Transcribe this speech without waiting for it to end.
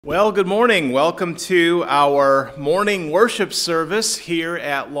Well, good morning. Welcome to our morning worship service here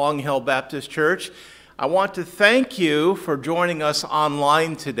at Long Hill Baptist Church. I want to thank you for joining us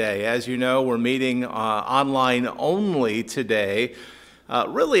online today. As you know, we're meeting online only today,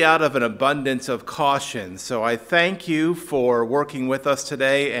 really out of an abundance of caution. So I thank you for working with us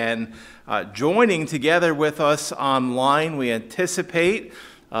today and joining together with us online. We anticipate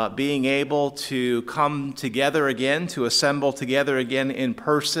being able to come together again, to assemble together again in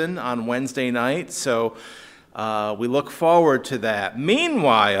person on Wednesday night. So we look forward to that.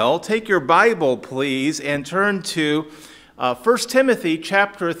 Meanwhile, take your Bible, please, and turn to 1 Timothy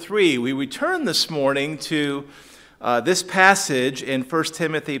chapter 3. We return this morning to this passage in 1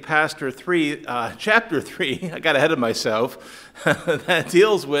 Timothy chapter 3, I got ahead of myself, that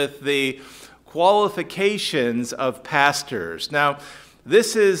deals with the qualifications of pastors. Now,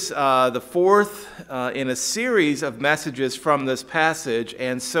 this is the fourth in a series of messages from this passage,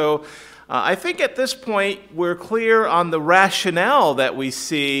 and so I think at this point we're clear on the rationale that we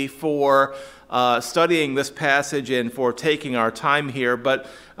see for studying this passage and for taking our time here, but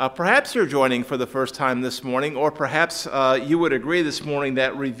perhaps you're joining for the first time this morning, or perhaps you would agree this morning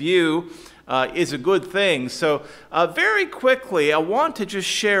that review is a good thing. So very quickly, I want to just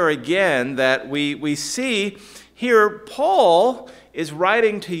share again that we see here Paul is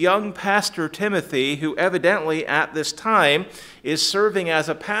writing to young pastor Timothy, who evidently at this time is serving as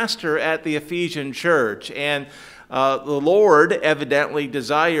a pastor at the Ephesian church. And the Lord evidently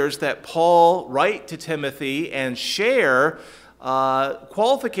desires that Paul write to Timothy and share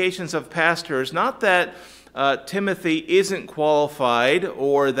qualifications of pastors, not that Timothy isn't qualified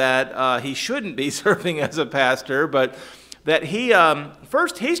or that he shouldn't be serving as a pastor, but that he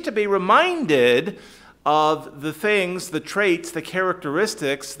first he's to be reminded of the things, the traits, the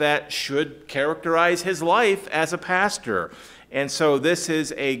characteristics that should characterize his life as a pastor. And so this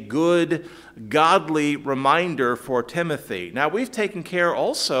is a good, godly reminder for Timothy. Now, we've taken care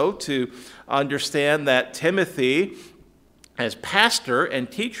also to understand that Timothy, as pastor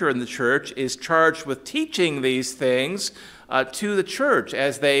and teacher in the church, is charged with teaching these things to the church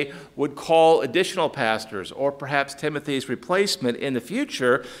as they would call additional pastors, or perhaps Timothy's replacement in the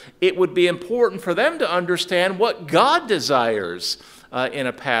future. It would be important for them to understand what God desires in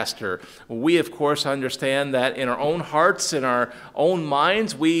a pastor. We, of course, understand that in our own hearts, in our own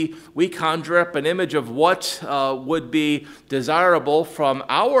minds, we conjure up an image of what would be desirable from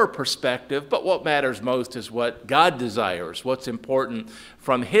our perspective, but what matters most is what God desires, what's important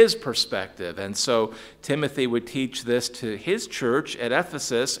from his perspective. And so Timothy would teach this to his church at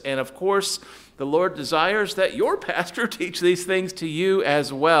Ephesus, and of course, the Lord desires that your pastor teach these things to you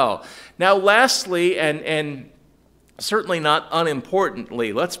as well. Now, lastly, and certainly not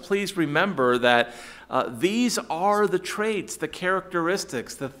unimportantly, let's please remember that these are the traits, the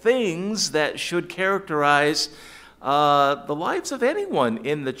characteristics, the things that should characterize the lives of anyone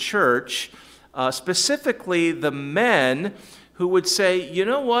in the church, specifically the men who would say, you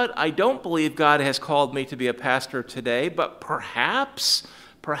know what, I don't believe God has called me to be a pastor today, but perhaps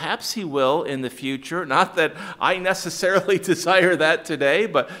he will in the future. Not that I necessarily desire that today,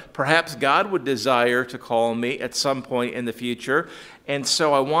 but perhaps God would desire to call me at some point in the future. And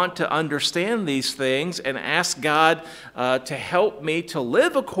so I want to understand these things and ask God to help me to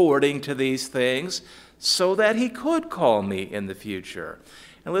live according to these things so that he could call me in the future.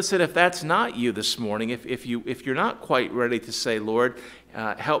 And listen, if that's not you this morning, if you're not quite ready to say, Lord,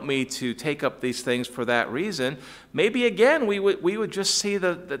 help me to take up these things for that reason, maybe again we would just see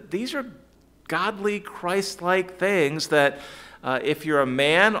that these are godly, Christ-like things that if you're a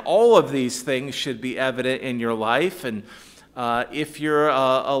man, all of these things should be evident in your life. And if you're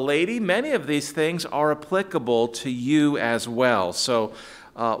a lady, many of these things are applicable to you as well. So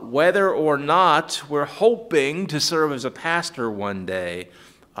whether or not we're hoping to serve as a pastor one day,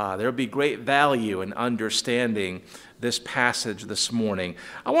 there'll be great value in understanding this passage this morning.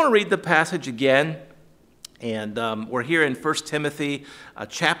 I want to read the passage again, and we're here in 1 Timothy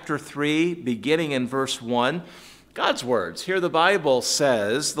chapter 3, beginning in verse 1. God's words. Here the Bible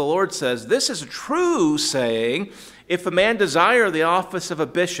says, the Lord says, "This is a true saying, if a man desire the office of a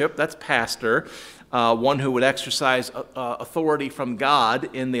bishop," that's pastor, one who would exercise authority from God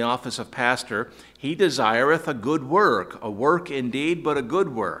in the office of pastor, "he desireth a good work, a work indeed, but a good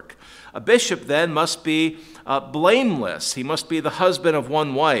work. A bishop then must be blameless. He must be the husband of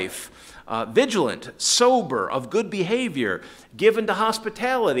one wife, vigilant, sober, of good behavior, given to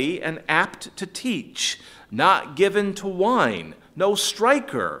hospitality, and apt to teach, not given to wine, no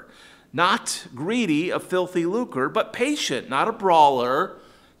striker, not greedy of filthy lucre, but patient, not a brawler,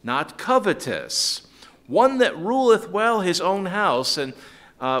 not covetous, one that ruleth well his own house." And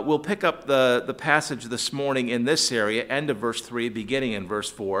We'll pick up the passage this morning in this area, end of verse 3, beginning in verse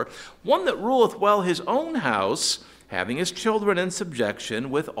 4. One that ruleth well his own house, having his children in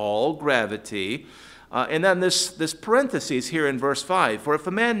subjection with all gravity. And then this parenthesis here in verse 5, for if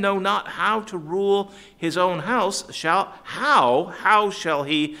a man know not how to rule his own house, how shall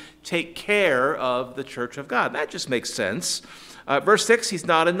he take care of the church of God? That just makes sense. Verse 6, he's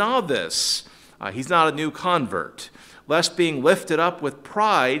not a novice. He's not a new convert. Lest being lifted up with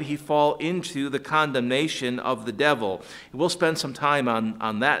pride, he fall into the condemnation of the devil. We'll spend some time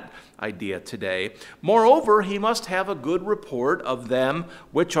on that idea today. Moreover, he must have a good report of them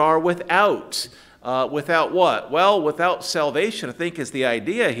which are without. Without what? Well, without salvation, I think is the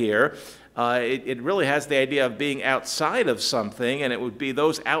idea here. It really has the idea of being outside of something, and it would be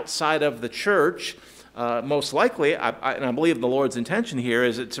those outside of the church. Most likely, and I believe the Lord's intention here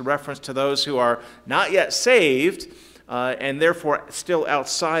is it's a reference to those who are not yet saved, and therefore still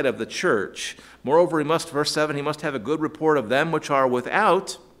outside of the church. Moreover, verse 7, he must have a good report of them which are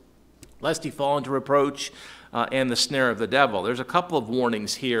without, lest he fall into reproach and the snare of the devil. There's a couple of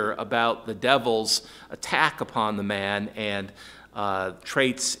warnings here about the devil's attack upon the man and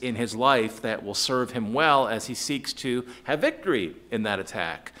traits in his life that will serve him well as he seeks to have victory in that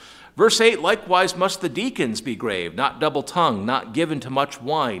attack. Verse 8, likewise must the deacons be grave, not double-tongued, not given to much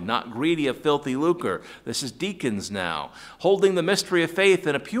wine, not greedy of filthy lucre. This is deacons now. Holding the mystery of faith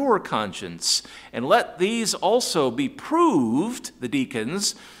in a pure conscience. And let these also be proved, the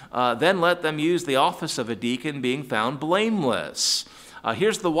deacons, then let them use the office of a deacon, being found blameless.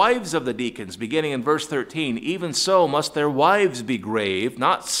 Here's the wives of the deacons, beginning in verse 13. Even so must their wives be grave,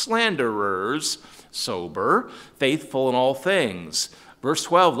 not slanderers, sober, faithful in all things. Verse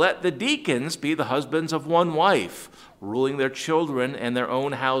 12, let the deacons be the husbands of one wife, ruling their children and their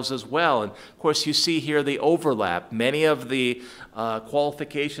own houses well. And of course, you see here the overlap. Many of the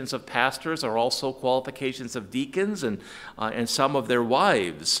qualifications of pastors are also qualifications of deacons and some of their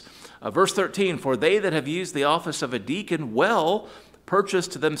wives. Verse 13, for they that have used the office of a deacon well purchase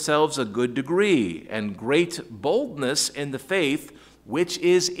to themselves a good degree and great boldness in the faith which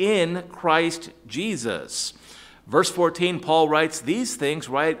is in Christ Jesus. Verse 14, Paul writes, these things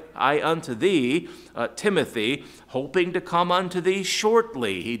write I unto thee, Timothy, hoping to come unto thee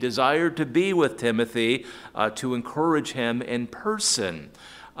shortly. He desired to be with Timothy to encourage him in person.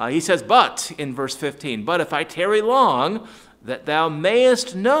 He says, but, in verse 15, but if I tarry long, that thou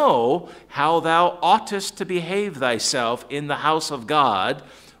mayest know how thou oughtest to behave thyself in the house of God,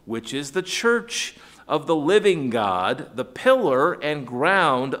 which is the church of the living God, the pillar and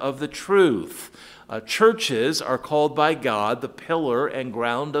ground of the truth. Churches are called by God the pillar and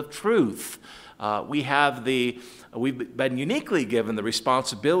ground of truth. We've been uniquely given the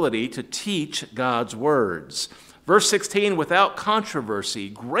responsibility to teach God's words. Verse 16, without controversy,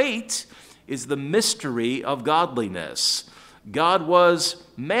 great is the mystery of godliness. God was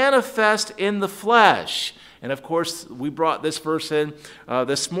manifest in the flesh. And of course, we brought this verse in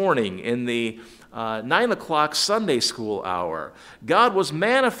this morning in the 9 o'clock Sunday school hour. God was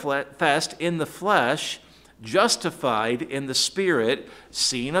manifest in the flesh, justified in the Spirit,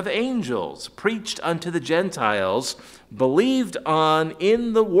 seen of angels, preached unto the Gentiles, believed on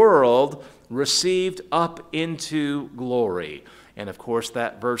in the world, received up into glory. And of course,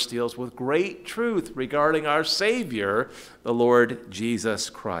 that verse deals with great truth regarding our Savior, the Lord Jesus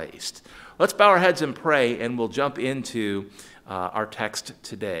Christ. Let's bow our heads and pray, and we'll jump into our text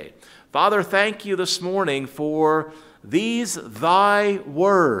today. Father, thank you this morning for these thy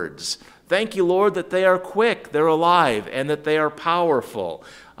words. Thank you, Lord, that they are quick, they're alive, and that they are powerful.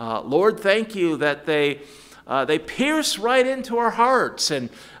 Lord, thank you that they pierce right into our hearts and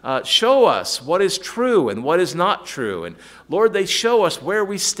show us what is true and what is not true. And Lord, they show us where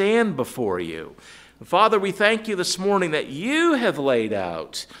we stand before you. Father, we thank you this morning that you have laid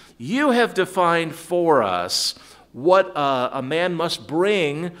out, you have defined for us what a man must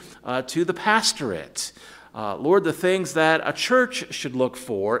bring to the pastorate. Lord, the things that a church should look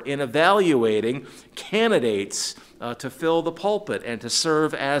for in evaluating candidates to fill the pulpit and to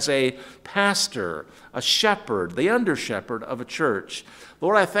serve as a pastor, a shepherd, the under-shepherd of a church.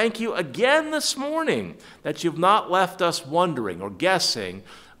 Lord, I thank you again this morning that you've not left us wondering or guessing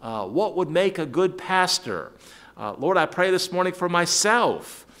what would make a good pastor. Lord, I pray this morning for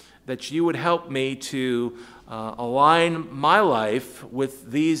myself that you would help me to align my life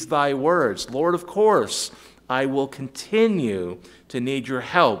with these thy words. Lord, of course, I will continue to need your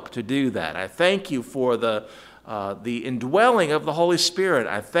help to do that. I thank you for the indwelling of the Holy Spirit.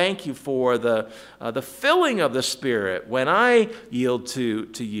 I thank you for the filling of the Spirit when I yield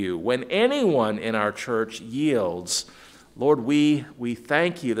to you, when anyone in our church yields. Lord, we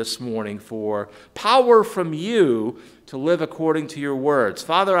thank you this morning for power from you to live according to your words.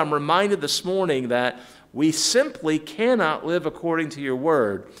 Father, I'm reminded this morning that we simply cannot live according to your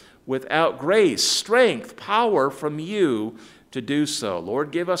word without grace, strength, power from you to do so.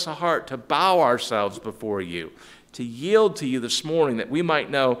 Lord, give us a heart to bow ourselves before you, to yield to you this morning, that we might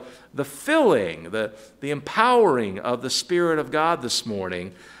know the filling, the empowering of the Spirit of God this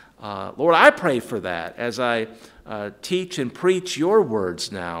morning. Lord, I pray for that as I teach and preach your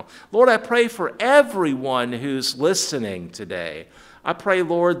words now. Lord, I pray for everyone who's listening today. I pray,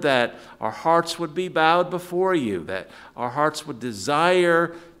 Lord, that our hearts would be bowed before you, that our hearts would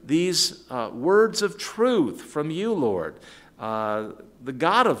desire these words of truth from you, Lord, the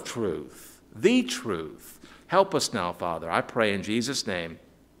God of truth, the truth. Help us now, Father. I pray in Jesus' name.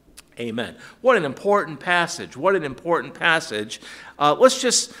 Amen. What an important passage. What an important passage. Let's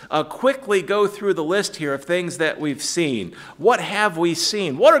just quickly go through the list here of things that we've seen. What have we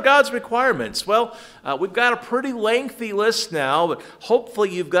seen? What are God's requirements? Well, we've got a pretty lengthy list now, but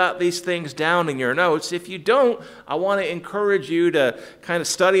hopefully you've got these things down in your notes. If you don't, I want to encourage you to kind of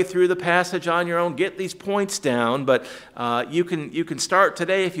study through the passage on your own, get these points down, but you can start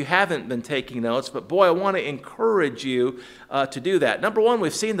today if you haven't been taking notes. But boy, I want to encourage you to do that. Number one,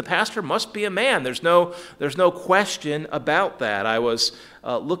 we've seen the pastor must be a man. There's no question about that. I was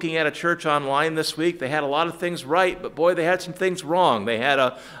looking at a church online this week. They had a lot of things right, but boy, they had some things wrong. They had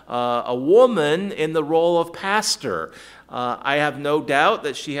a woman in the role of pastor. I have no doubt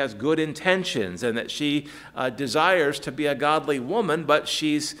that she has good intentions and that she desires to be a godly woman, but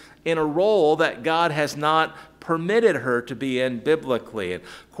she's in a role that God has not permitted her to be in biblically. And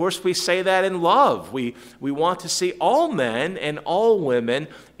of course, we say that in love. We want to see all men and all women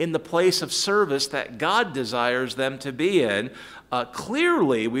in the place of service that God desires them to be in.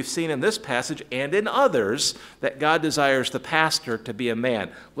 Clearly, we've seen in this passage and in others that God desires the pastor to be a man.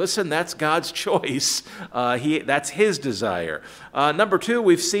 Listen, that's God's choice. That's his desire. Number two,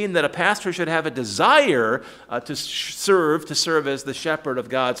 we've seen that a pastor should have a desire to serve as the shepherd of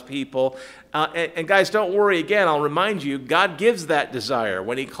God's people. And guys, don't worry again, I'll remind you, God gives that desire.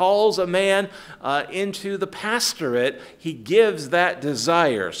 When he calls a man into the pastorate, he gives that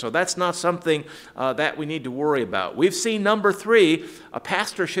desire. So that's not something that we need to worry about. We've seen number three, a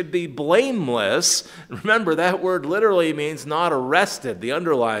pastor should be blameless. Remember, that word literally means not arrested, the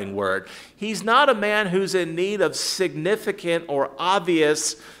underlying word. He's not a man who's in need of significant or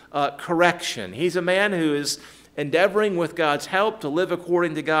obvious correction. He's a man who is endeavoring with God's help to live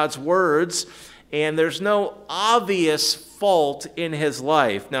according to God's words, and there's no obvious fault in his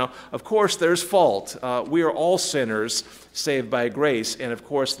life. Now, of course, there's fault. We are all sinners saved by grace, and of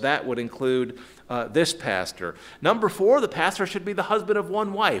course, that would include this pastor. Number four, the pastor should be the husband of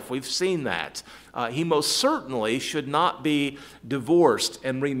one wife. We've seen that. He most certainly should not be divorced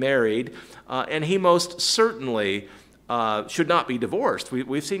and remarried, and he most certainly should not be divorced.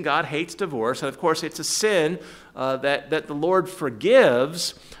 We've seen God hates divorce, and of course it's a sin that the Lord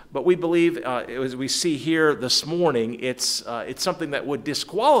forgives, but we believe, as we see here this morning, it's something that would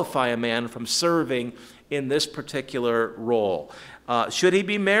disqualify a man from serving in this particular role. Should he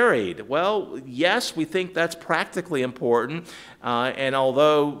be married? Well, yes, we think that's practically important, and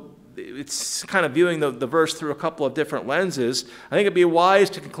although it's kind of viewing the verse through a couple of different lenses, I think it'd be wise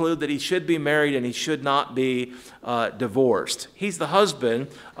to conclude that he should be married and he should not be divorced. He's the husband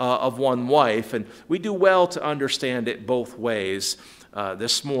of one wife, and we do well to understand it both ways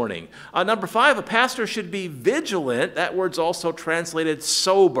this morning. Number five, a pastor should be vigilant. That word's also translated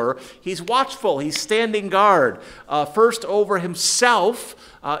sober. He's watchful. He's standing guard, first over himself,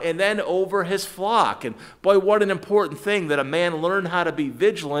 and then over his flock. And boy, what an important thing that a man learn how to be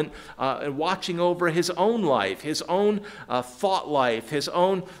vigilant and watching over his own life, his own thought life, his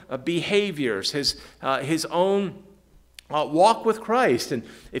own behaviors, his own walk with Christ. And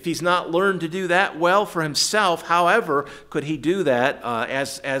if he's not learned to do that well for himself, however could he do that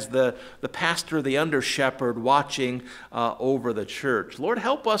as the pastor, the under shepherd watching over the church? Lord,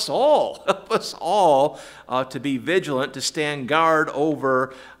 help us all. Help us all to be vigilant, to stand guard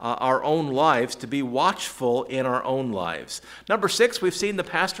over our own lives, to be watchful in our own lives. Number six, we've seen the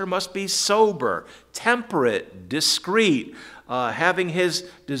pastor must be sober, temperate, discreet, having his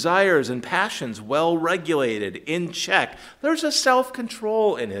desires and passions well regulated, in check. There's a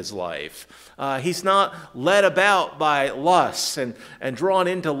self-control in his life. He's not led about by lusts and drawn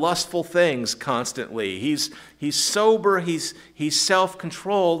into lustful things constantly. He's sober, he's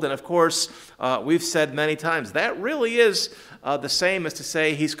self-controlled, and of course, we've said many times, that really is the same as to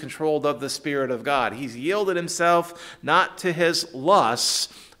say he's controlled of the Spirit of God. He's yielded himself not to his lusts,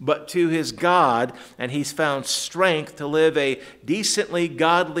 but to his God, and he's found strength to live a decently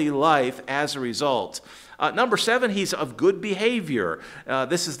godly life as a result. Number 7, he's of good behavior.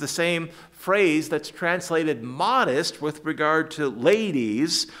 This is the same phrase that's translated modest with regard to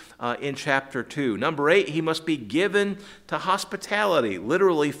ladies in chapter 2. Number 8, he must be given to hospitality,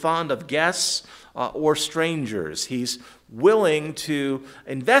 literally fond of guests or strangers. He's willing to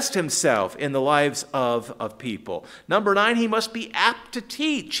invest himself in the lives of people. Number 9, he must be apt to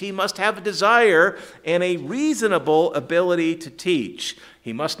teach. He must have a desire and a reasonable ability to teach.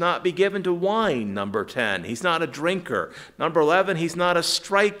 He must not be given to wine, number 10. He's not a drinker. Number 11, he's not a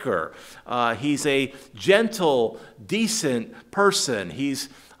striker. He's a gentle, decent person. He's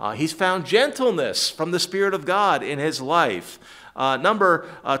found gentleness from the Spirit of God in his life. Number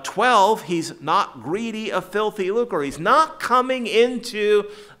 12, he's not greedy of filthy lucre. He's not coming into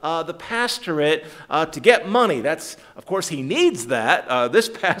the pastorate to get money. That's, of course, he needs that. This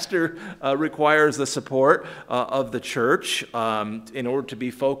pastor requires the support of the church in order to be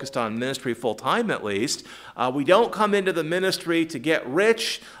focused on ministry full-time at least. We don't come into the ministry to get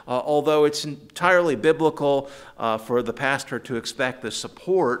rich, although it's entirely biblical for the pastor to expect the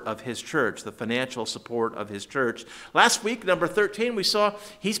support of his church, the financial support of his church. Last week, number 13, we saw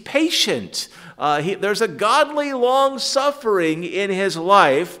he's patient. There's a godly long-suffering in his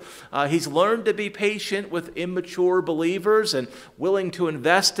life. He's learned to be patient with immature believers and willing to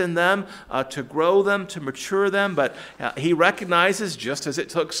invest in them, to grow them, to mature them. But he recognizes, just as it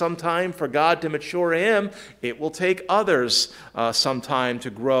took some time for God to mature him, it will take others some time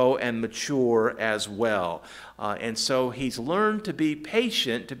to grow and mature as well. And so he's learned to be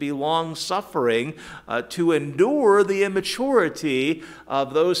patient, to be long-suffering, to endure the immaturity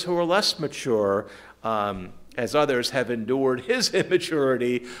of those who are less mature, as others have endured his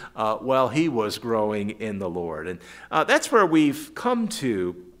immaturity while he was growing in the Lord. And that's where we've come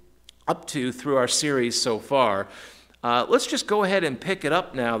up to through our series so far. Let's just go ahead and pick it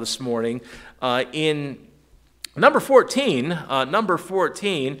up now this morning in number 14.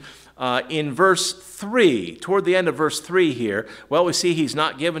 In verse 3, toward the end of verse 3 here, well, we see he's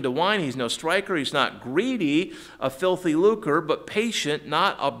not given to wine, he's no striker, he's not greedy of filthy lucre, but patient,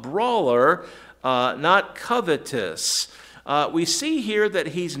 not a brawler, not covetous. We see here that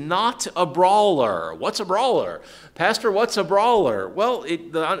he's not a brawler. What's a brawler? Pastor, what's a brawler? Well,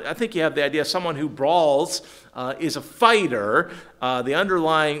 I think you have the idea someone who brawls is a fighter. The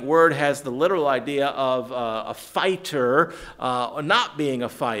underlying word has the literal idea of a fighter not being a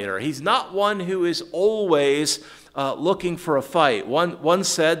fighter. He's not one who is always looking for a fight. One man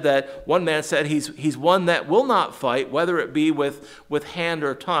said he's one that will not fight, whether it be with hand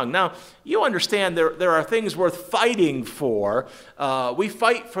or tongue. Now, you understand there are things worth fighting for. We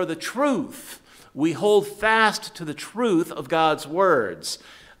fight for the truth. We hold fast to the truth of God's words.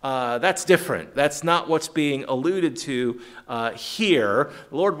 That's different. That's not what's being alluded to here.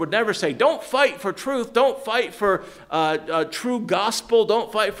 The Lord would never say, don't fight for truth, don't fight for true gospel,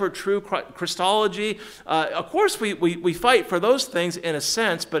 don't fight for true Christology. Of course, we fight for those things in a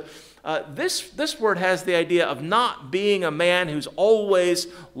sense, but this word has the idea of not being a man who's always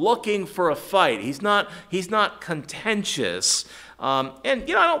looking for a fight. He's not contentious. And I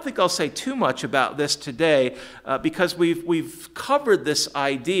don't think I'll say too much about this today because we've covered this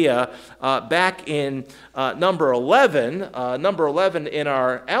idea back in number 11 in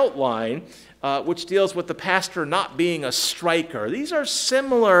our outline, which deals with the pastor not being a striker. These are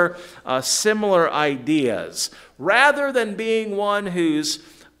similar ideas. Rather than being one who's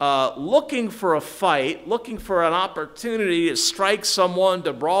looking for a fight, looking for an opportunity to strike someone,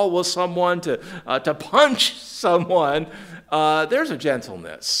 to brawl with someone, to punch someone, there's a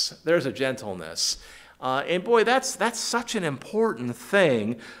gentleness. And boy, that's such an important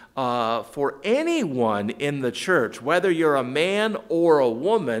thing for anyone in the church, whether you're a man or a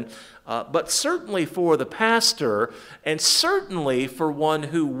woman, but certainly for the pastor, and certainly for one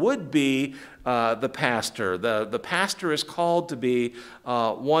who would be the pastor. The pastor is called to be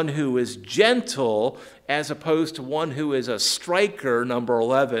one who is gentle as opposed to one who is a striker, number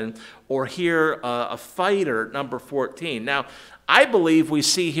 11, or here a fighter, number 14. Now, I believe we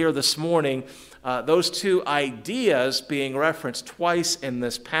see here this morning those two ideas being referenced twice in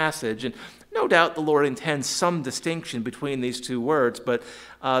this passage, and no doubt the Lord intends some distinction between these two words, but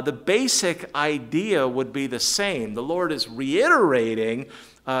the basic idea would be the same. The Lord is reiterating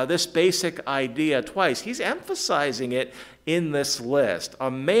this basic idea twice. He's emphasizing it in this list. A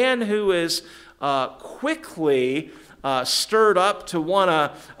man who is quickly stirred up to want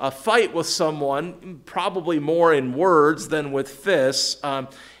to fight with someone, probably more in words than with fists,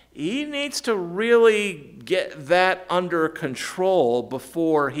 he needs to really get that under control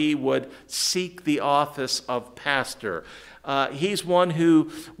before he would seek the office of pastor. He's one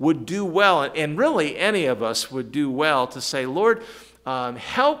who would do well, and really any of us would do well to say, Lord,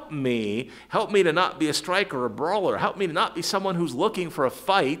 help me to not be a striker or a brawler. Help me to not be someone who's looking for a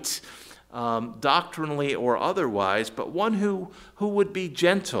fight, doctrinally or otherwise, but one who would be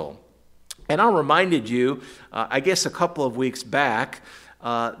gentle. And I reminded you, I guess a couple of weeks back,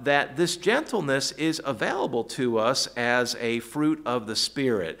 that this gentleness is available to us as a fruit of the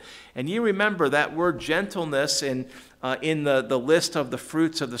Spirit. And you remember that word gentleness in the list of the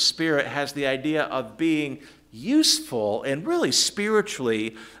fruits of the Spirit has the idea of being useful and really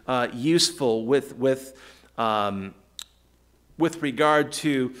spiritually useful with regard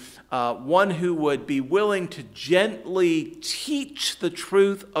to one who would be willing to gently teach the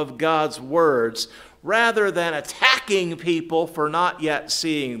truth of God's words rather than attacking people for not yet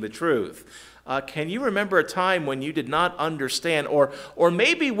seeing the truth. Can you remember a time when you did not understand, or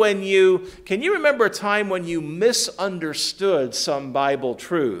maybe can you remember a time when you misunderstood some Bible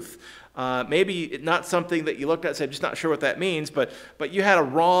truth? Maybe not something that you looked at and said, I'm just not sure what that means, but you had a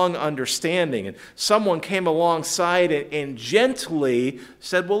wrong understanding. And someone came alongside and gently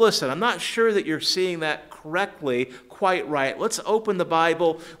said, well, listen, I'm not sure that you're seeing that correctly, quite right. Let's open the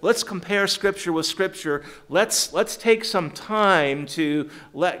Bible. Let's compare Scripture with Scripture. Let's take some time to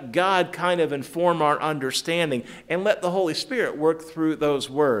let God kind of inform our understanding and let the Holy Spirit work through those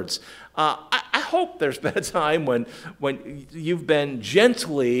words. I hope there's been a time when you've been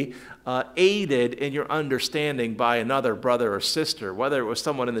gently aided in your understanding by another brother or sister, whether it was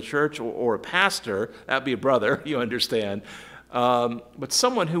someone in the church or a pastor. That'd be a brother, you understand. But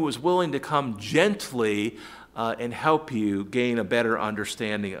someone who was willing to come gently and help you gain a better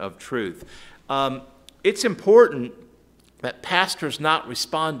understanding of truth. It's important that pastors not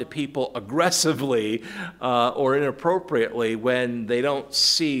respond to people aggressively or inappropriately when they don't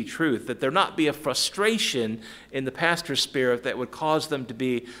see truth, that there not be a frustration in the pastor's spirit that would cause them to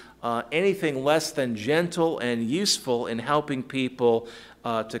be anything less than gentle and useful in helping people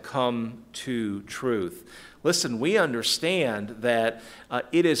to come to truth. Listen, we understand that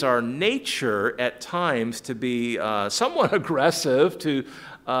it is our nature at times to be somewhat aggressive, to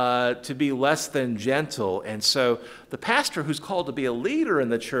be less than gentle. And so the pastor who's called to be a leader in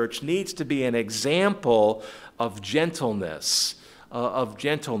the church needs to be an example of gentleness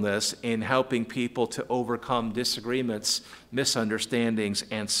in helping people to overcome disagreements, misunderstandings,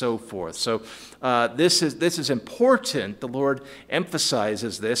 and so forth. So this is important. The Lord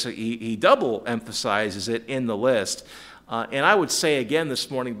emphasizes this. He double emphasizes it in the list. And I would say again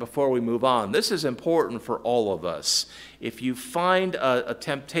this morning before we move on, this is important for all of us. If you find a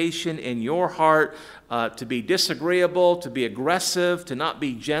temptation in your heart to be disagreeable, to be aggressive, to not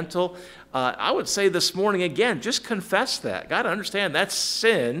be gentle, I would say this morning again, just confess that. Got to understand that's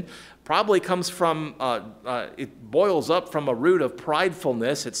sin. Probably comes from, it boils up from a root of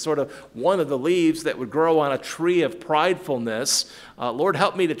pridefulness. It's sort of one of the leaves that would grow on a tree of pridefulness. Lord,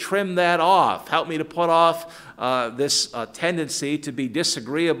 help me to trim that off. Help me to put off this tendency to be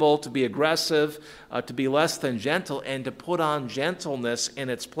disagreeable, to be aggressive, to be less than gentle, and to put on gentleness in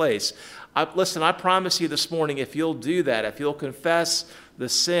its place. Listen, I promise you this morning, if you'll do that, if you'll confess the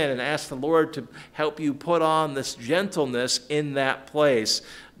sin and ask the Lord to help you put on this gentleness in that place,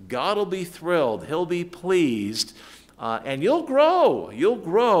 God will be thrilled. He'll be pleased, and you'll grow. You'll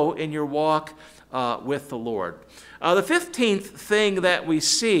grow in your walk with the Lord. The 15th thing that we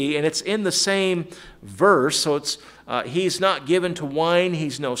see, and it's in the same verse, so it's he's not given to wine,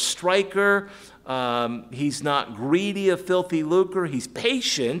 he's no striker, he's not greedy of filthy lucre, he's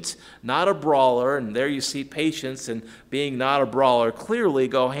patient, not a brawler, and there you see patience and being not a brawler clearly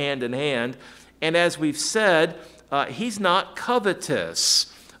go hand in hand. And as we've said, he's not covetous.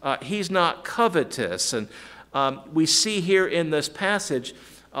 He's not covetous. And we see here in this passage,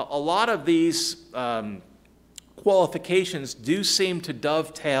 a lot of these qualifications do seem to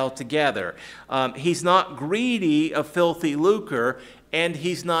dovetail together. He's not greedy of filthy lucre, and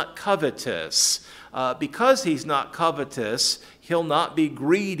he's not covetous. Because he's not covetous, he'll not be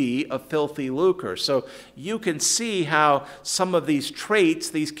greedy of filthy lucre. So you can see how some of these traits,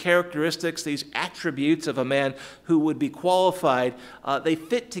 these characteristics, these attributes of a man who would be qualified, they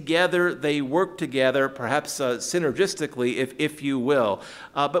fit together, they work together, perhaps synergistically, if you will.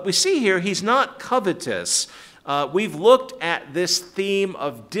 But we see here he's not covetous. We've looked at this theme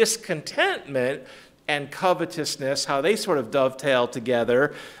of discontentment and covetousness, how they sort of dovetail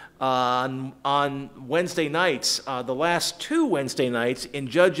together on Wednesday nights, the last two Wednesday nights in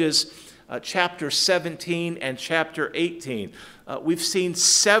Judges chapter 17 and chapter 18. We've seen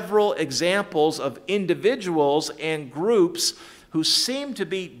several examples of individuals and groups who seem to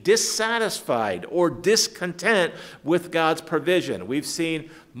be dissatisfied or discontent with God's provision. We've seen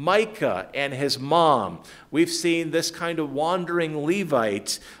Micah and his mom. We've seen this kind of wandering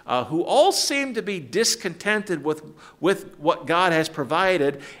Levite who all seem to be discontented with what God has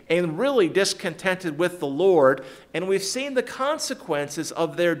provided and really discontented with the Lord. And we've seen the consequences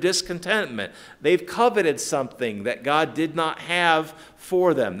of their discontentment. They've coveted something that God did not have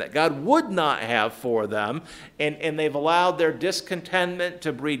for them, that God would not have for them, and they've allowed their discontentment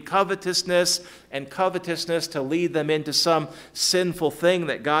to breed covetousness, and covetousness to lead them into some sinful thing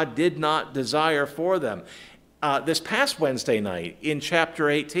that God did not desire for them. This past Wednesday night in chapter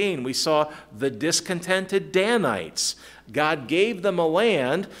 18, we saw the discontented Danites. God gave them a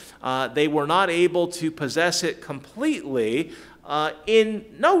land. They were not able to possess it completely.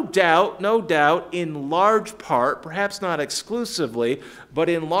 No doubt, in large part, perhaps not exclusively, but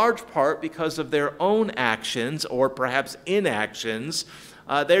in large part because of their own actions or perhaps inactions.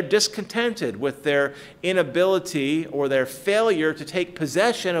 They're discontented with their inability or their failure to take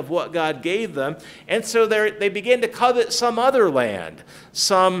possession of what God gave them, and so they begin to covet some other land,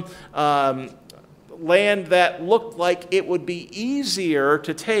 some land that looked like it would be easier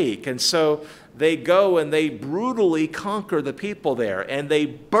to take, and so they go and they brutally conquer the people there, and they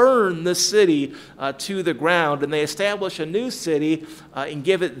burn the city to the ground, and they establish a new city and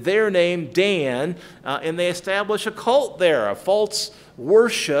give it their name, Dan, and they establish a cult there, a false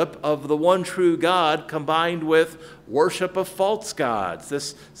worship of the one true God combined with worship of false gods,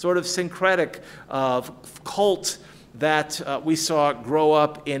 this sort of syncretic cult that we saw grow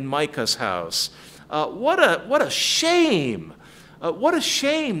up in Micah's house. What a shame! What a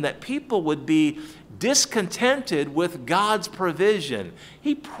shame that people would be discontented with God's provision.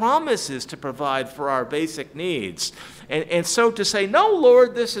 He promises to provide for our basic needs. And so to say, no,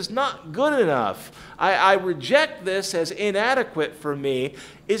 Lord, this is not good enough, I reject this as inadequate for me,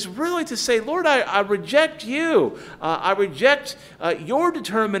 is really to say, Lord, I reject you. I reject your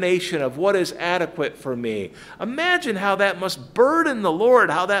determination of what is adequate for me. Imagine how that must burden the Lord,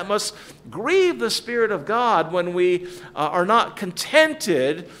 how that must grieve the Spirit of God when we are not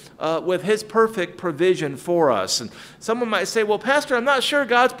contented with his perfect provision for us. And someone might say, well, Pastor, I'm not sure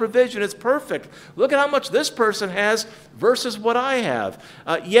God's provision is perfect. Look at how much this person has versus what I have.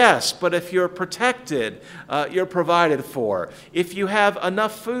 Yes, but if you're protected, you're provided for. If you have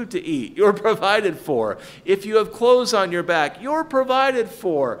enough food to eat, you're provided for. If you have clothes on your back, you're provided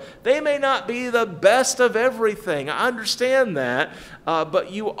for. They may not be the best of everything. I understand that.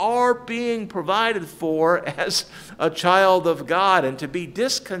 But you are being provided for as a child of God, and to be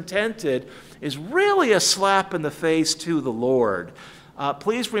discontented is really a slap in the face to the Lord.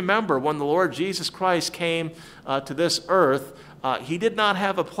 Please remember, when the Lord Jesus Christ came to this earth, he did not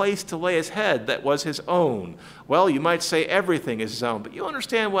have a place to lay his head that was his own. Well, you might say everything is his own, but you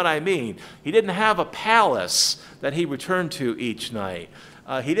understand what I mean. He didn't have a palace that he returned to each night.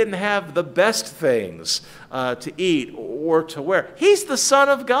 He didn't have the best things to eat or to wear. He's the Son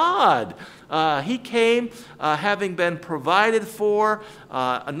of God. He came having been provided for,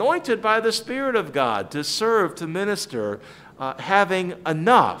 anointed by the Spirit of God to serve, to minister, having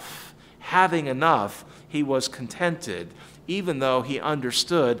enough. He was contented, even though he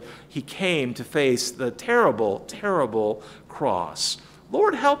understood he came to face the terrible, terrible cross.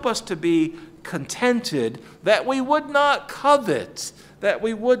 Lord, help us to be contented, that we would not covet, I've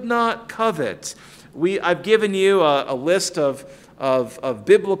given you a list of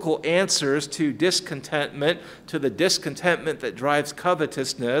biblical answers to discontentment, to the discontentment that drives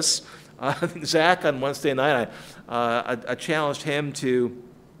covetousness. Zach, on Wednesday night, I challenged him to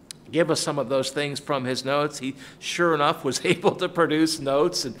give us some of those things from his notes. He, sure enough, was able to produce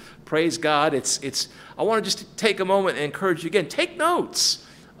notes, and praise God. I want to just take a moment and encourage you again, take notes.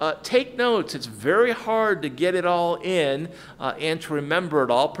 Take notes. It's very hard to get it all in and to remember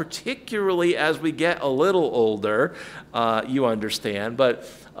it all, particularly as we get a little older, you understand. But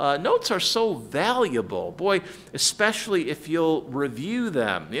notes are so valuable. Boy, especially if you'll review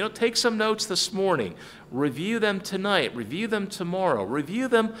them. Take some notes this morning. Review them tonight. Review them tomorrow. Review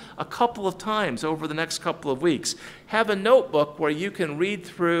them a couple of times over the next couple of weeks. Have a notebook where you can read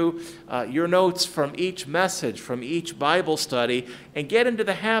through your notes from each message, from each Bible study, and get into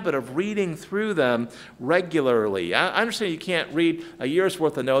the habit of reading through them regularly. I understand you can't read a year's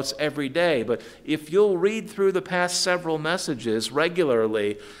worth of notes every day, but if you'll read through the past several messages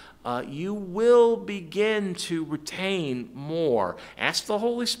regularly, you will begin to retain more. Ask the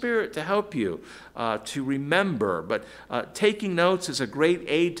Holy Spirit to help you to remember. But taking notes is a great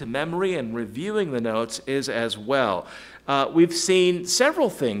aid to memory, and reviewing the notes is as well. We've seen several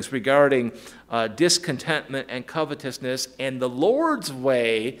things regarding discontentment and covetousness and the Lord's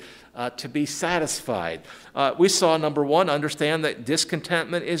way to be satisfied. We saw, number one, understand that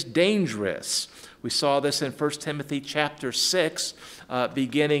discontentment is dangerous. We saw this in 1 Timothy chapter 6,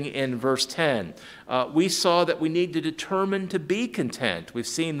 beginning in verse 10. We saw that we need to determine to be content. We've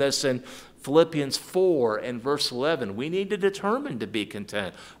seen this in Philippians 4 and verse 11. We need to determine to be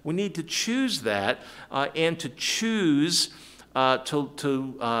content. We need to choose that and to choose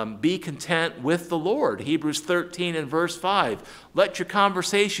to be content with the Lord. Hebrews 13 and verse 5. Let your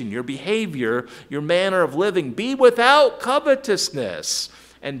conversation, your behavior, your manner of living be without covetousness,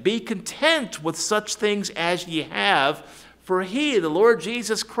 and be content with such things as ye have. For he, the Lord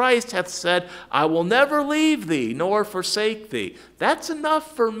Jesus Christ, hath said, I will never leave thee nor forsake thee. That's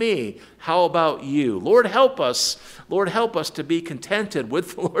enough for me. How about you? Lord, help us. Lord, help us to be contented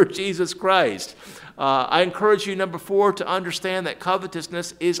with the Lord Jesus Christ. I encourage you, number 4, to understand that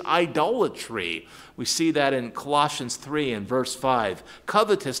covetousness is idolatry. We see that in Colossians 3 and verse 5.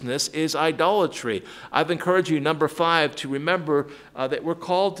 Covetousness is idolatry. I've encouraged you, number 5, to remember that we're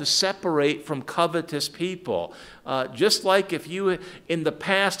called to separate from covetous people. Just like if you in the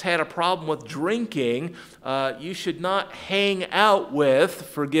past had a problem with drinking, you should not hang out with,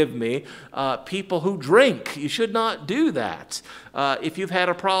 forgive me, people who drink. You should not do that. If you've had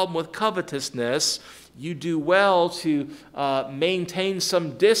a problem with covetousness, you do well to maintain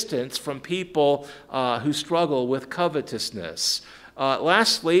some distance from people who struggle with covetousness.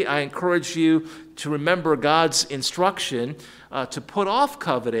 Lastly, I encourage you to remember God's instruction to put off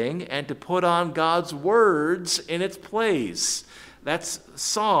coveting and to put on God's words in its place. That's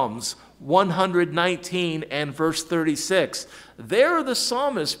Psalms 119 and verse 36. There the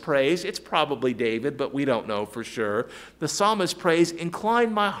psalmist prays, it's probably David, but we don't know for sure. The psalmist prays,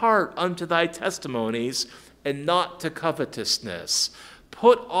 incline my heart unto thy testimonies and not to covetousness.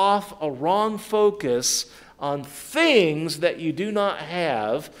 Put off a wrong focus on things that you do not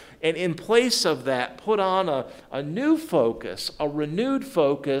have, and in place of that, put on a new focus, a renewed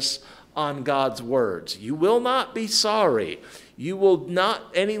focus on God's words. You will not be sorry. You will not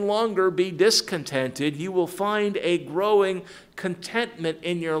any longer be discontented. You will find a growing contentment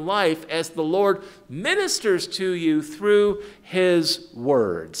in your life as the Lord ministers to you through his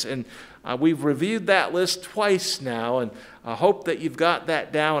words. And we've reviewed that list twice now, and I hope that you've got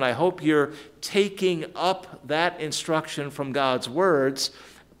that down. I hope you're taking up that instruction from God's words,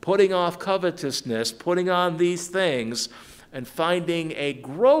 putting off covetousness, putting on these things, and finding a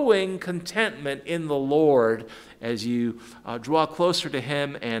growing contentment in the Lord as you draw closer to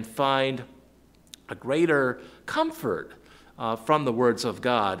him and find a greater comfort from the words of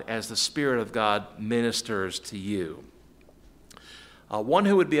God as the Spirit of God ministers to you. One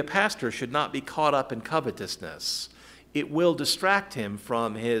who would be a pastor should not be caught up in covetousness. It will distract him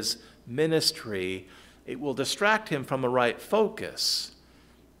from his ministry. It will distract him from a right focus.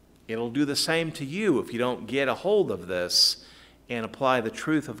 It'll do the same to you if you don't get a hold of this and apply the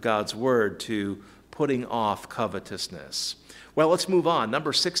truth of God's word to putting off covetousness. Well, let's move on.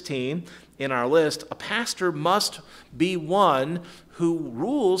 Number 16 in our list, a pastor must be one who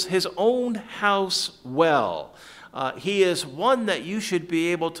rules his own house well. He is one that you should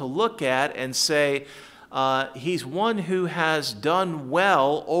be able to look at and say, he's one who has done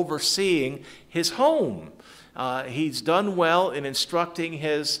well overseeing his home. He's done well in instructing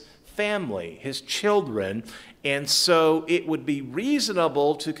his family, his children, and so it would be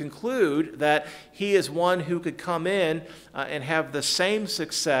reasonable to conclude that he is one who could come in and have the same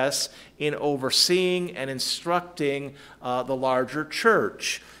success in overseeing and instructing the larger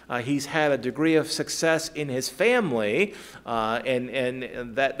church. He's had a degree of success in his family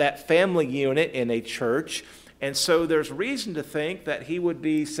and that family unit in a church. And so there's reason to think that he would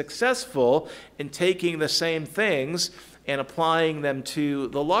be successful in taking the same things and applying them to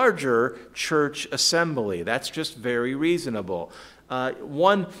the larger church assembly. That's just very reasonable.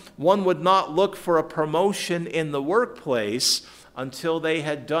 One would not look for a promotion in the workplace until they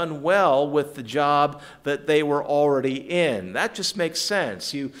had done well with the job that they were already in. That just makes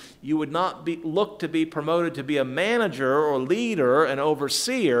sense. You would not look to be promoted to be a manager or leader, an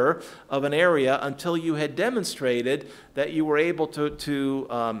overseer of an area until you had demonstrated that you were able to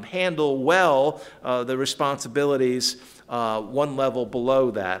handle well the responsibilities one level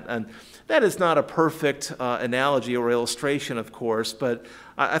below that. And that is not a perfect analogy or illustration, of course, but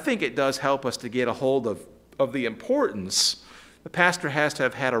I think it does help us to get a hold of the importance the pastor has to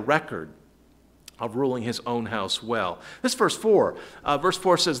have had a record of ruling his own house well. This verse 4. Verse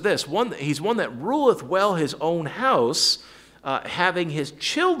 4 says this, he's one that ruleth well his own house, having his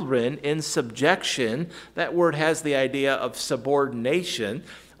children in subjection. That word has the idea of subordination.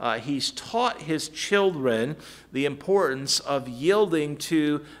 He's taught his children the importance of yielding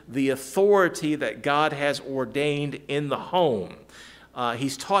to the authority that God has ordained in the home.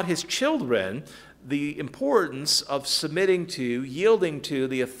 He's taught his children the importance of submitting to, yielding to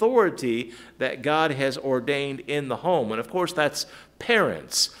the authority that God has ordained in the home. And of course, that's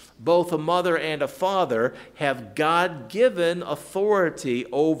parents. Both a mother and a father have God-given authority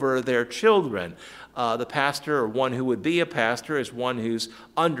over their children. The pastor, or one who would be a pastor, is one who's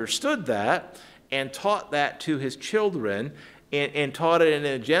understood that and taught that to his children, and taught it in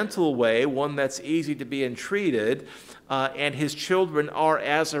a gentle way, one that's easy to be entreated, and his children are,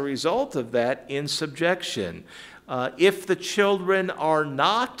 as a result of that, in subjection. If the children are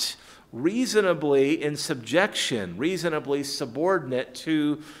not reasonably in subjection, reasonably subordinate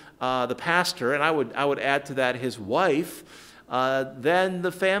to the pastor, and I would add to that his wife, then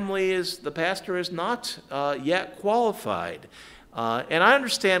the pastor is not yet qualified. And I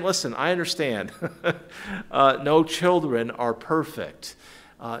understand, no children are perfect.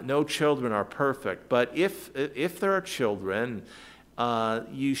 No children are perfect. But if there are children,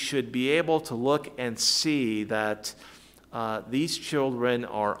 you should be able to look and see that these children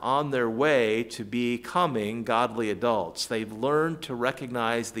are on their way to becoming godly adults. They've learned to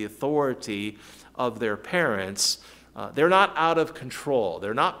recognize the authority of their parents. They're not out of control.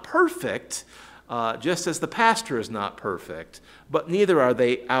 They're not perfect, just as the pastor is not perfect, but neither are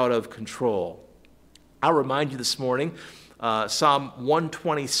they out of control. I'll remind you this morning, Psalm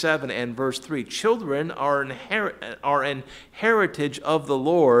 127 and verse 3, children are an heritage of the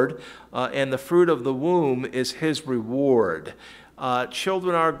Lord, and the fruit of the womb is his reward.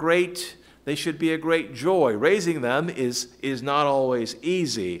 Children are great. They should be a great joy. Raising them is not always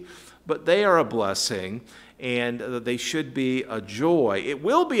easy, but they are a blessing, and they should be a joy. It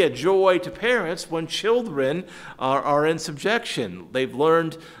will be a joy to parents when children are in subjection. They've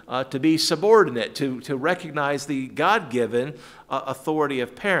learned to be subordinate, to recognize the God-given authority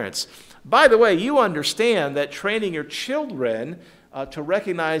of parents. By the way, you understand that training your children to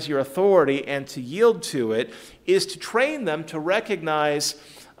recognize your authority and to yield to it is to train them to recognize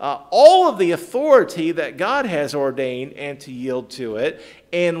all of the authority that God has ordained and to yield to it,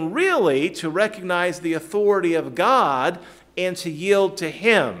 and really to recognize the authority of God and to yield to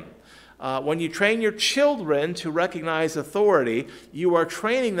Him. When you train your children to recognize authority, you are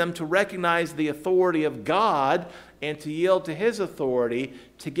training them to recognize the authority of God and to yield to His authority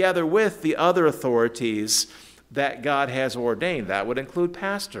together with the other authorities that God has ordained. That would include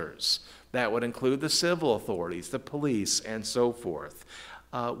pastors. That would include the civil authorities, the police, and so forth.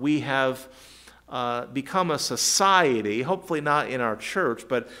 We have become a society, hopefully not in our church,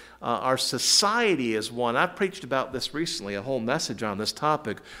 but our society is one. I've preached about this recently, a whole message on this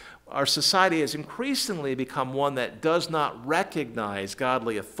topic. Our society has increasingly become one that does not recognize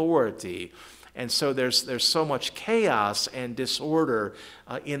godly authority. And so there's so much chaos and disorder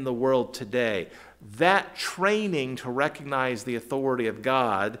in the world today. That training to recognize the authority of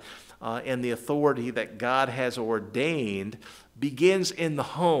God and the authority that God has ordained begins in the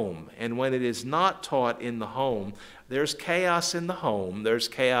home. And when it is not taught in the home, there's chaos in the home, there's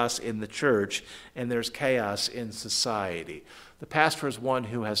chaos in the church, and there's chaos in society. The pastor is one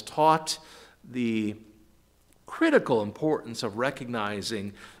who has taught the critical importance of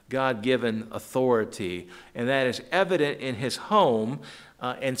recognizing God-given authority, and that is evident in his home.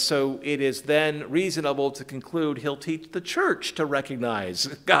 And so it is then reasonable to conclude he'll teach the church to recognize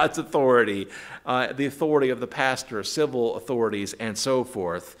God's authority, the authority of the pastor, civil authorities, and so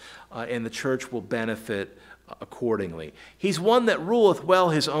forth, and the church will benefit accordingly. He's one that ruleth well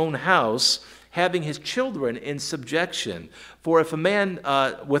his own house, having his children in subjection. For if a man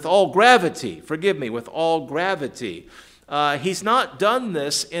with all gravity, he's not done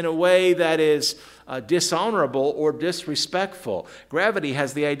this in a way that is dishonorable or disrespectful. Gravity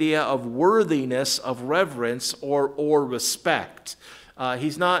has the idea of worthiness, of reverence, or respect.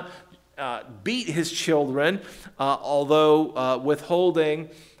 He's not beat his children, although withholding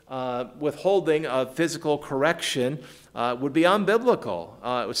of physical correction would be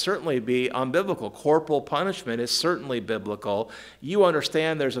unbiblical. It would certainly be unbiblical. Corporal punishment is certainly biblical. You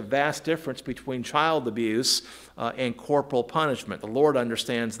understand there's a vast difference between child abuse and corporal punishment. The Lord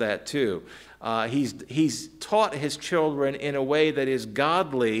understands that too. He's taught his children in a way that is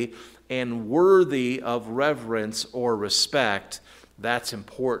godly and worthy of reverence or respect. That's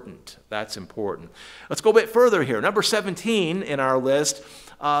important. That's important. Let's go a bit further here. Number 17 in our list,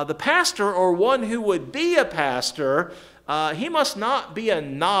 the pastor or one who would be a pastor, he must not be a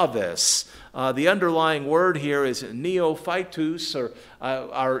novice. The underlying word here is neophytus, or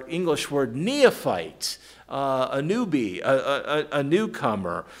our English word neophyte, a newbie, a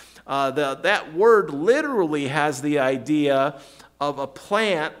newcomer. That word literally has the idea of a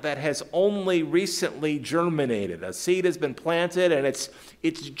plant that has only recently germinated. A seed has been planted and it's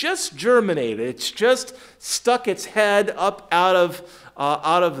just germinated. It's just stuck its head up out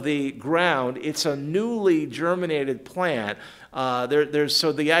of the ground. It's a newly germinated plant.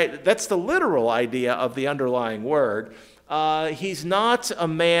 That's the literal idea of the underlying word. He's not a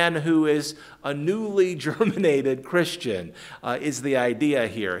man who is a newly germinated Christian, is the idea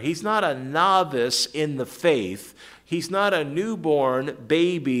here. He's not a novice in the faith. He's not a newborn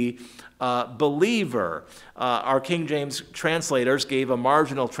baby believer. Our King James translators gave a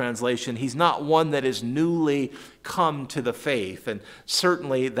marginal translation. He's not one that is newly come to the faith, and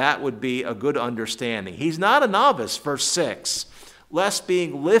certainly that would be a good understanding. He's not a novice, verse 6. Lest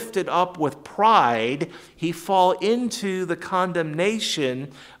being lifted up with pride, he fall into the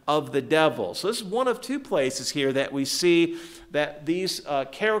condemnation of the devil. So this is one of two places here that we see that these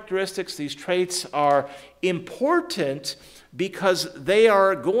characteristics, these traits are important because they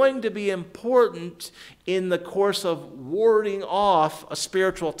are going to be important in the course of warding off a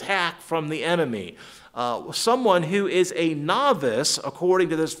spiritual attack from the enemy. Someone who is a novice, according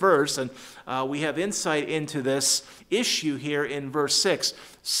to this verse, and we have insight into this issue here in verse 6.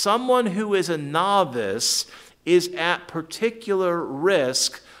 Someone who is a novice is at particular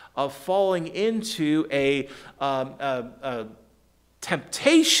risk of falling into a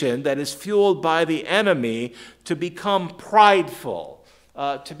temptation that is fueled by the enemy to become prideful.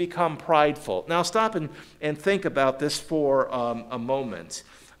 Now stop and think about this for a moment.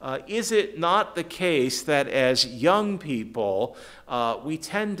 Is it not the case that as young people, we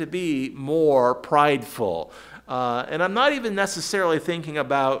tend to be more prideful? And I'm not even necessarily thinking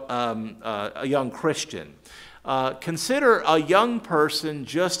about a young Christian. Consider a young person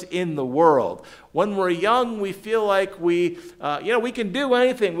just in the world. When we're young, we feel like we can do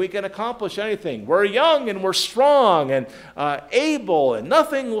anything, we can accomplish anything. We're young and we're strong and able, and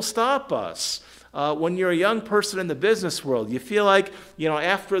nothing will stop us. When you're a young person in the business world, you feel like,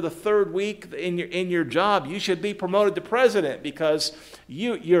 after the third week in your job, you should be promoted to president because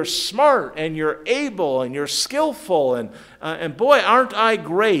you're smart and you're able and you're skillful and boy, aren't I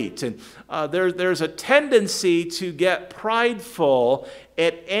great? And there's a tendency to get prideful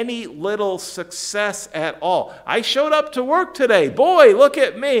at any little success at all. I showed up to work today. Boy, look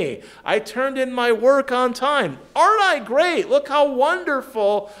at me. I turned in my work on time. Aren't I great? Look how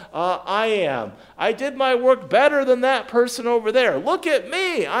wonderful I am. I did my work better than that person over there. Look at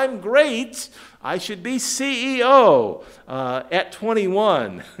me. I'm great. I should be CEO at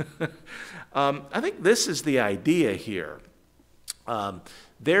 21. I think this is the idea here.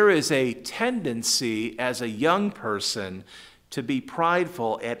 There is a tendency as a young person to be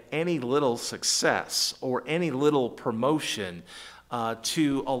prideful at any little success or any little promotion,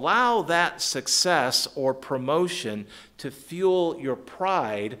 to allow that success or promotion to fuel your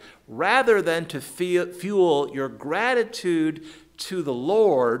pride rather than to fuel your gratitude to the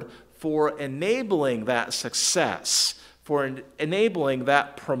Lord for enabling that success, for enabling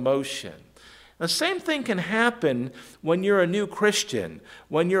that promotion. The same thing can happen when you're a new Christian,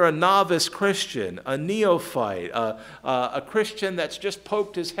 when you're a novice Christian, a neophyte, a Christian that's just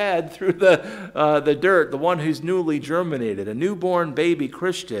poked his head through the dirt, the one who's newly germinated, a newborn baby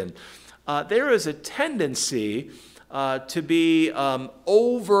Christian. There is a tendency to be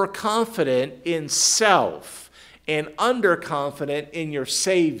overconfident in self and underconfident in your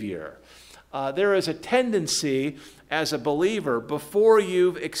Savior. There is a tendency as a believer, before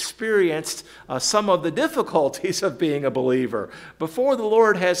you've experienced some of the difficulties of being a believer, before the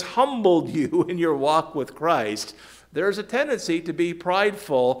Lord has humbled you in your walk with Christ, there's a tendency to be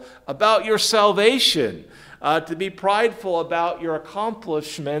prideful about your salvation, to be prideful about your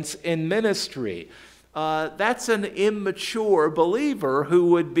accomplishments in ministry. That's an immature believer who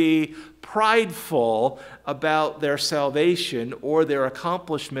would be prideful about their salvation or their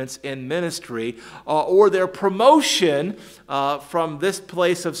accomplishments in ministry or their promotion from this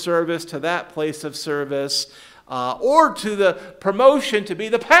place of service to that place of service or to the promotion to be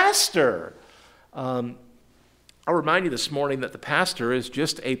the pastor. I'll remind you this morning that the pastor is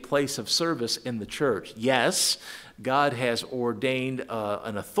just a place of service in the church. Yes, God has ordained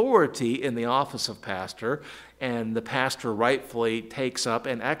an authority in the office of pastor, and the pastor rightfully takes up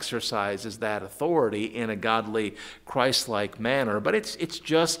and exercises that authority in a godly, Christ-like manner. But it's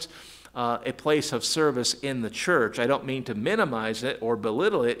just a place of service in the church. I don't mean to minimize it or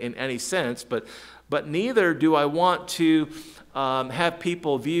belittle it in any sense, but neither do I want to have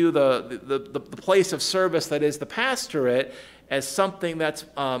people view the place of service that is the pastorate as something that's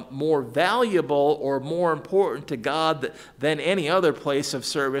more valuable or more important to God than any other place of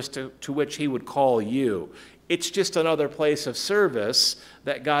service to which he would call you. It's just another place of service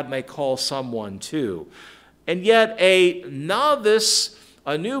that God may call someone to. And yet a novice,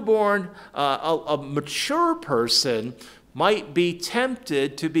 a newborn, a mature person might be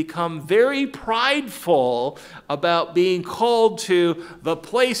tempted to become very prideful about being called to the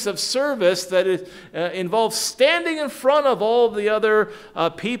place of service that involves standing in front of all the other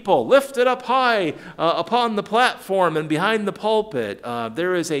people, lifted up high upon the platform and behind the pulpit.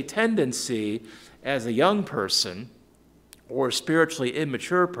 There is a tendency as a young person or a spiritually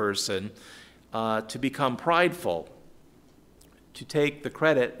immature person to become prideful, to take the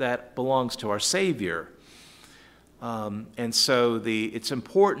credit that belongs to our Savior. And so it's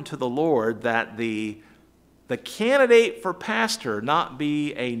important to the Lord that the candidate for pastor not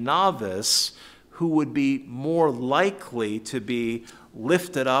be a novice who would be more likely to be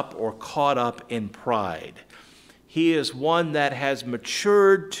lifted up or caught up in pride. He is one that has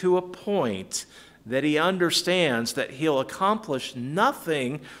matured to a point that he understands that he'll accomplish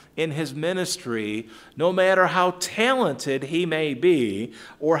nothing in his ministry, no matter how talented he may be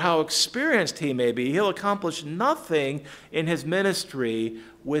or how experienced he may be. He'll accomplish nothing in his ministry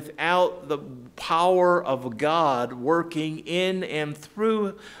without the power of God working in and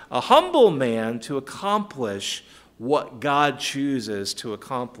through a humble man to accomplish what God chooses to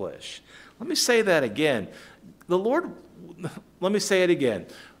accomplish. Let me say that again. Let me say it again.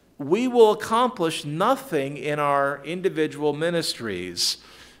 We will accomplish nothing in our individual ministries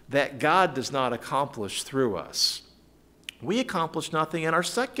that God does not accomplish through us. We accomplish nothing in our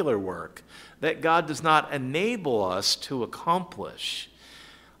secular work that God does not enable us to accomplish.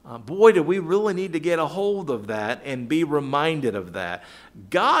 Boy, do we really need to get a hold of that and be reminded of that.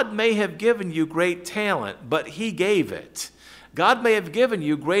 God may have given you great talent, but he gave it. God may have given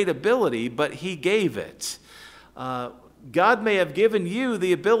you great ability, but he gave it. God may have given you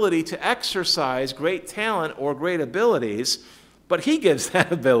the ability to exercise great talent or great abilities, but he gives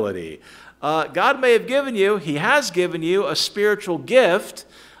that ability. God may have given you, he has given you a spiritual gift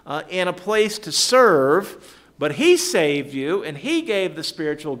and a place to serve, but he saved you and he gave the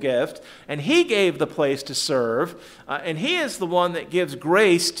spiritual gift and he gave the place to serve, and he is the one that gives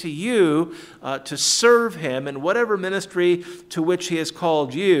grace to you to serve him in whatever ministry to which he has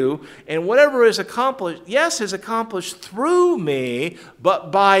called you. And whatever is accomplished, yes, is accomplished through me, but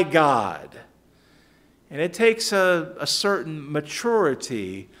by God. And it takes a certain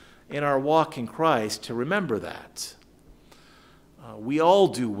maturity in our walk in Christ to remember that. We all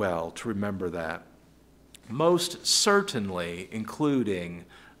do well to remember that, most certainly including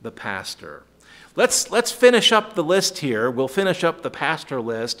the pastor. Let's finish up the list here. We'll finish up the pastor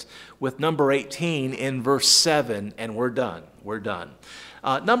list with number 18 in verse 7, and we're done. We're done.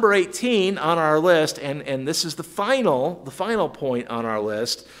 Number 18 on our list, and this is the final point on our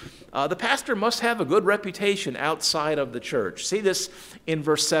list. The pastor must have a good reputation outside of the church. See this in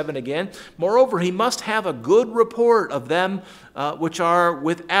verse 7 again. Moreover, he must have a good report of them which are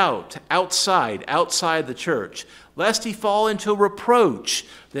outside the church, lest he fall into reproach.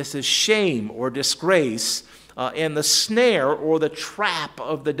 This is shame or disgrace, and the snare or the trap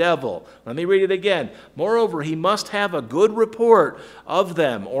of the devil. Let me read it again. Moreover, he must have a good report of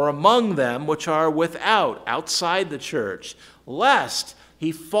them or among them which are outside the church, lest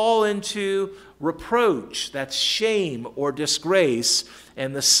he fall into reproach, that's shame or disgrace,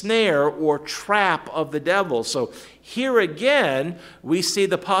 and the snare or trap of the devil. So here again, we see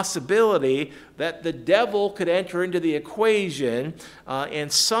the possibility that the devil could enter into the equation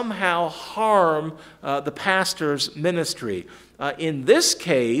and somehow harm the pastor's ministry. In this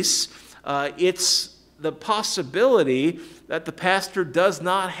case, it's the possibility that the pastor does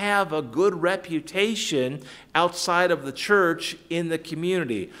not have a good reputation outside of the church in the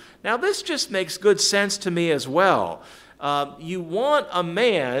community. Now, this just makes good sense to me as well. You want a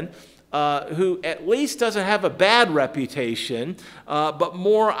man who at least doesn't have a bad reputation, but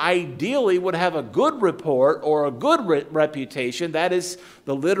more ideally would have a good report or a good reputation, that is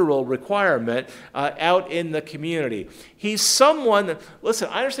the literal requirement, out in the community. He's someone, listen,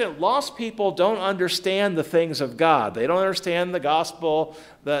 I understand lost people don't understand the things of God. They don't understand the gospel,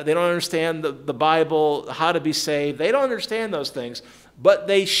 they don't understand the Bible, how to be saved. They don't understand those things, but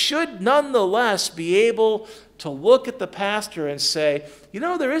they should nonetheless be able to look at the pastor and say, you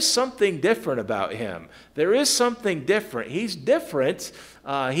know, there is something different about him. There is something different. He's different.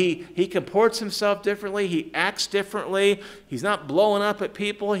 He comports himself differently. He acts differently. He's not blowing up at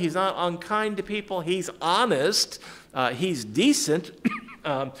people. He's not unkind to people. He's honest. He's decent.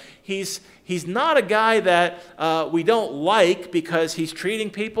 He's not a guy that we don't like because he's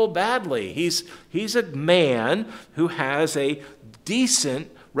treating people badly. He's a man who has a decent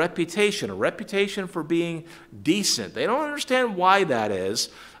reputation, a reputation for being decent. They don't understand why that is,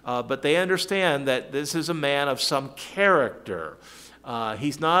 but they understand that this is a man of some character.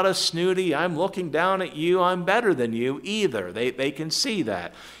 He's not a snooty, I'm looking down at you, I'm better than you either. They can see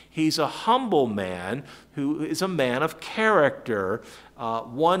that. He's a humble man who is a man of character,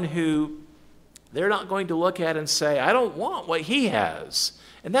 one who they're not going to look at and say, I don't want what he has.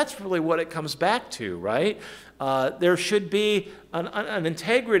 And that's really what it comes back to, right? There should be an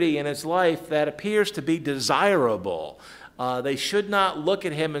integrity in his life that appears to be desirable. They should not look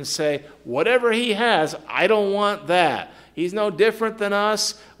at him and say, whatever he has, I don't want that. He's no different than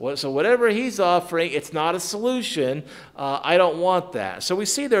us, so whatever he's offering, it's not a solution. I don't want that. So we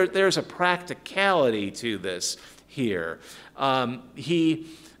see there's a practicality to this here. The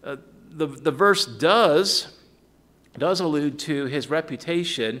verse does allude to his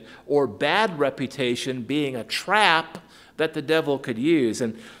reputation or bad reputation being a trap that the devil could use.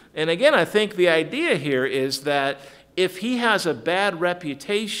 And again, I think the idea here is that if he has a bad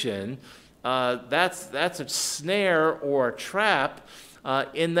reputation, that's a snare or a trap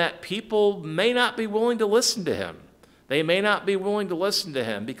in that people may not be willing to listen to him. They may not be willing to listen to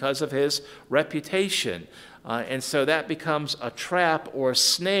him because of his reputation. And so that becomes a trap or a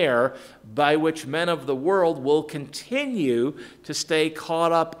snare by which men of the world will continue to stay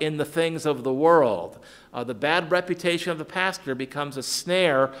caught up in the things of the world. The bad reputation of the pastor becomes a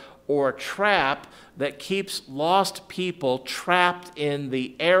snare or a trap that keeps lost people trapped in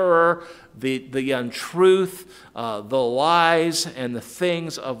the error, the untruth, the lies, and the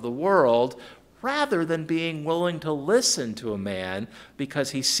things of the world, rather than being willing to listen to a man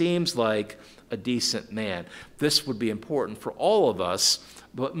because he seems like a decent man. This would be important for all of us,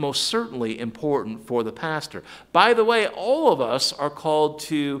 but most certainly important for the pastor. By the way, all of us are called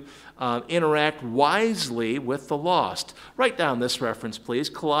to interact wisely with the lost. Write down this reference, please,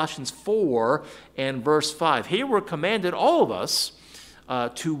 Colossians 4 and verse 5. Here we're commanded, all of us,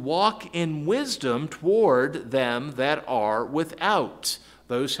 to walk in wisdom toward them that are without,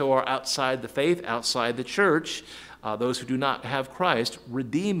 those who are outside the faith, outside the church, those who do not have Christ,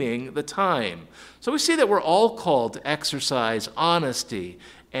 redeeming the time. So we see that we're all called to exercise honesty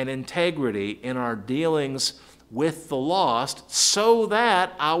and integrity in our dealings with the lost so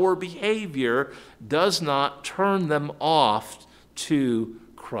that our behavior does not turn them off to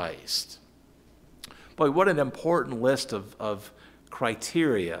Christ. Boy, what an important list of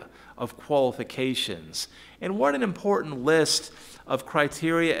criteria, of qualifications. And what an important list of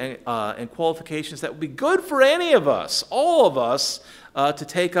criteria and qualifications that would be good for any of us, all of us, to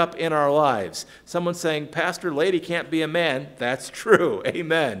take up in our lives. Someone saying, Pastor, lady can't be a man. That's true.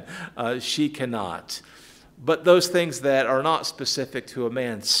 Amen. She cannot. But those things that are not specific to a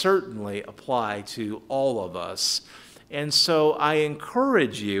man certainly apply to all of us. And so I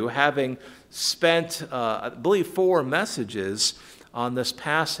encourage you, having spent, I believe, 4 messages on this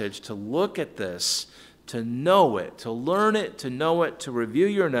passage, to look at this, to know it, to learn it, to know it, to review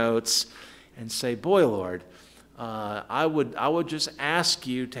your notes, and say, boy, Lord, I would just ask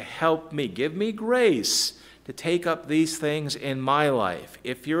you to help me, give me grace to take up these things in my life.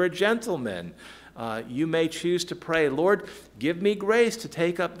 If you're a gentleman, you may choose to pray, Lord, give me grace to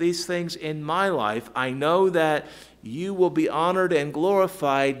take up these things in my life. I know that you will be honored and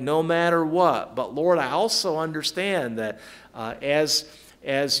glorified no matter what. But Lord, I also understand that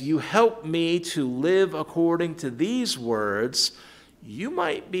as you help me to live according to these words, you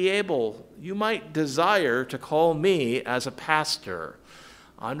might desire to call me as a pastor.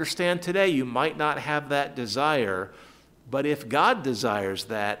 I understand today you might not have that desire, but if God desires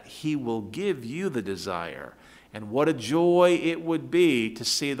that, he will give you the desire. And what a joy it would be to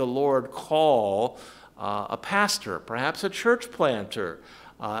see the Lord call a pastor, perhaps a church planter,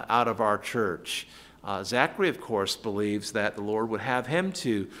 out of our church. Zachary, of course, believes that the Lord would have him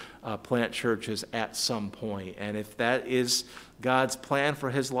to plant churches at some point. And if that is God's plan for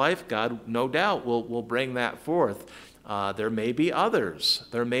his life, God, no doubt, will bring that forth. There may be others.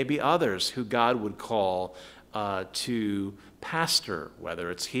 There may be others who God would call to pastor,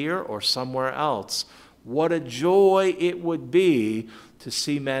 whether it's here or somewhere else. What a joy it would be to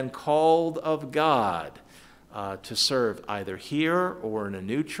see men called of God to serve either here or in a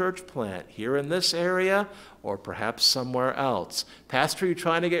new church plant, here in this area or perhaps somewhere else. Pastor, are you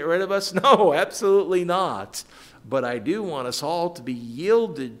trying to get rid of us? No, absolutely not. But I do want us all to be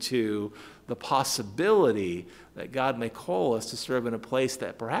yielded to the possibility that God may call us to serve in a place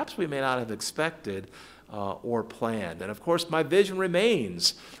that perhaps we may not have expected or planned. And of course, my vision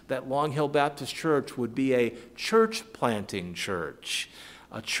remains that Long Hill Baptist Church would be a church planting church.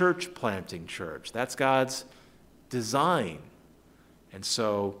 A church planting church. That's God's design. And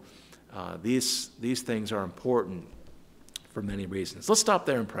so these things are important for many reasons. Let's stop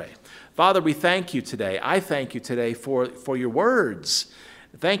there and pray. Father, we thank you today. I thank you today for your words.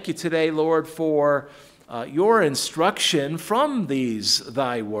 Thank you today, Lord, for your instruction from these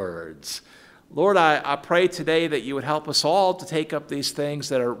thy words. Lord, I pray today that you would help us all to take up these things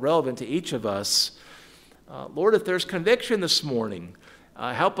that are relevant to each of us. Lord, if there's conviction this morning,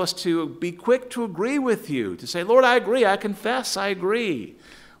 help us to be quick to agree with you, to say, Lord, I agree, I confess, I agree.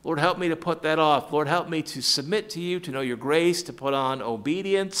 Lord, help me to put that off. Lord, help me to submit to you, to know your grace, to put on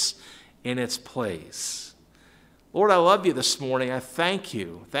obedience in its place. Lord, I love you this morning. I thank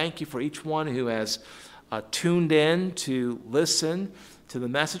you. Thank you for each one who has tuned in to listen to the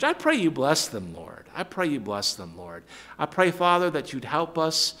message. I pray you bless them, Lord. I pray you bless them, Lord. I pray, Father, that you'd help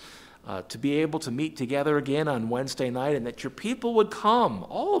us to be able to meet together again on Wednesday night, and that your people would come,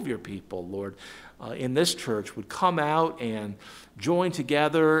 all of your people, Lord, in this church would come out and join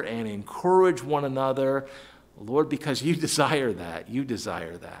together and encourage one another, Lord, because you desire that. You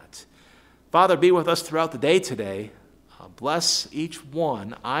desire that. Father, be with us throughout the day today. Bless each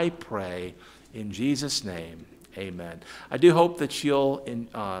one, I pray, in Jesus' name. Amen. I do hope that you'll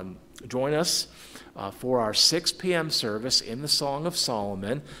join us for our 6 p.m. service in the Song of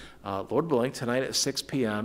Solomon. Lord willing, tonight at 6 p.m.